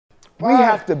we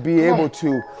have to be able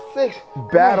to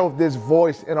battle this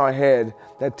voice in our head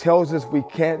that tells us we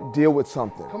can't deal with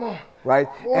something. Right?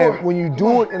 And when you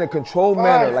do it in a controlled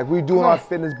manner, like we do in our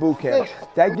fitness boot camp,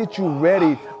 that gets you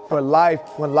ready for life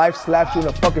when life slaps you in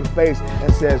the fucking face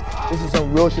and says, this is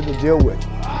some real shit to deal with.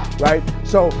 Right?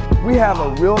 So we have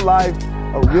a real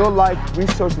life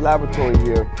research laboratory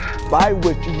here by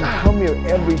which you can come here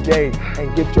every day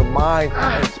and get your mind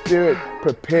and spirit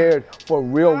prepared for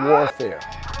real warfare.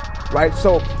 Right?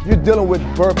 So you're dealing with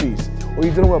burpees, or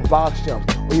you're dealing with box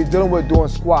jumps, or you're dealing with doing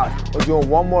squats, or doing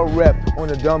one more rep on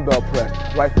the dumbbell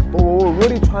press, right? But what we're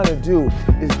really trying to do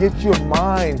is get your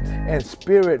mind and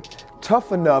spirit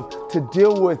tough enough to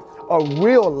deal with a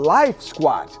real life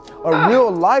squat, a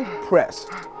real life press,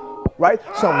 right?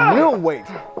 Some real weight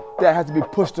that has to be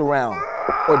pushed around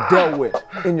or dealt with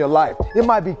in your life. It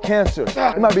might be cancer.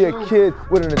 It might be a kid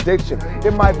with an addiction.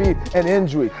 It might be an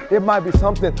injury. It might be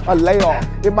something, a layoff.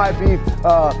 It might be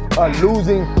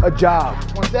losing a job.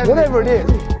 Whatever it is,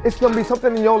 it's going to be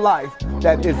something in your life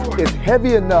that is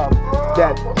heavy enough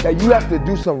that you have to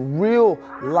do some real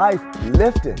life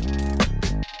lifting.